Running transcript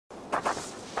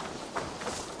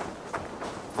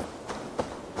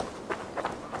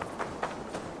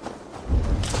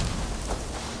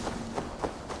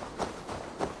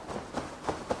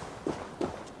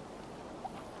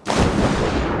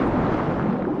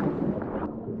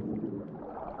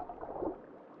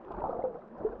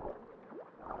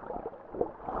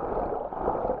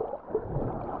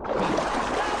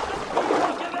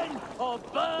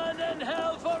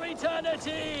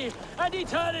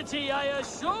eternity, I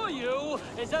assure you,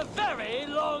 is a very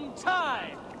long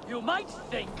time. You might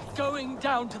think going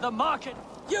down to the market...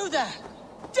 You there!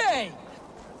 Dane!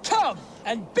 Come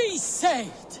and be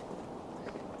saved!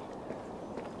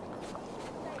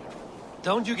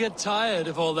 Don't you get tired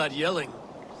of all that yelling?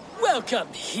 Welcome,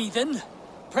 heathen!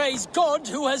 Praise God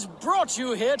who has brought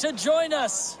you here to join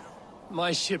us!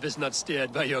 My ship is not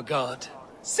steered by your god.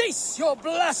 Cease your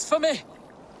blasphemy!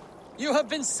 You have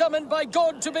been summoned by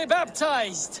God to be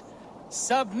baptized!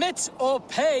 Submit or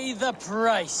pay the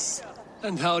price!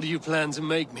 And how do you plan to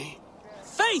make me?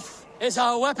 Faith is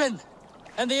our weapon,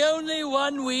 and the only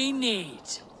one we need.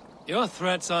 Your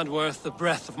threats aren't worth the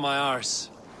breath of my arse.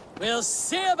 We'll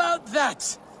see about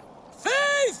that!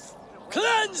 Faith!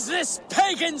 Cleanse this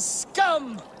pagan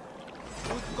scum!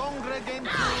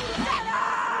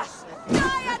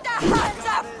 Die at the hands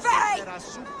of Faith!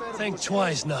 Think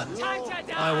twice, nun.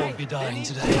 I won't be dying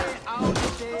today.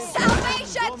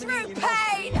 Salvation through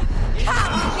pain!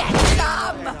 Come get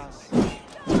some!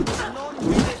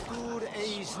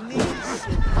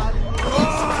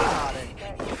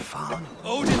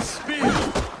 Odin's spear!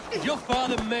 Your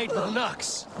father made with an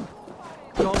axe.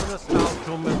 Dominus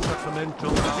autum et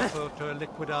sacramentum autor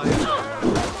liquidae.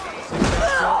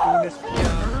 Signature unis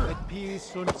fiat et pis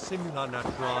sunt simila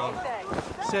natural.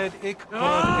 Sed Is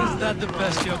that the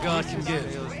best your god can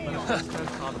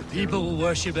give? People will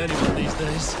worship anyone these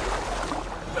days.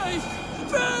 Faith!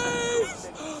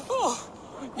 Faith! Oh,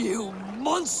 you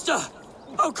monster!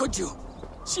 How could you?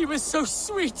 She was so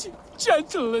sweet,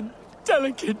 gentle, and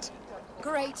delicate.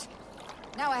 Great.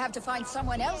 Now I have to find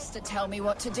someone else to tell me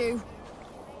what to do.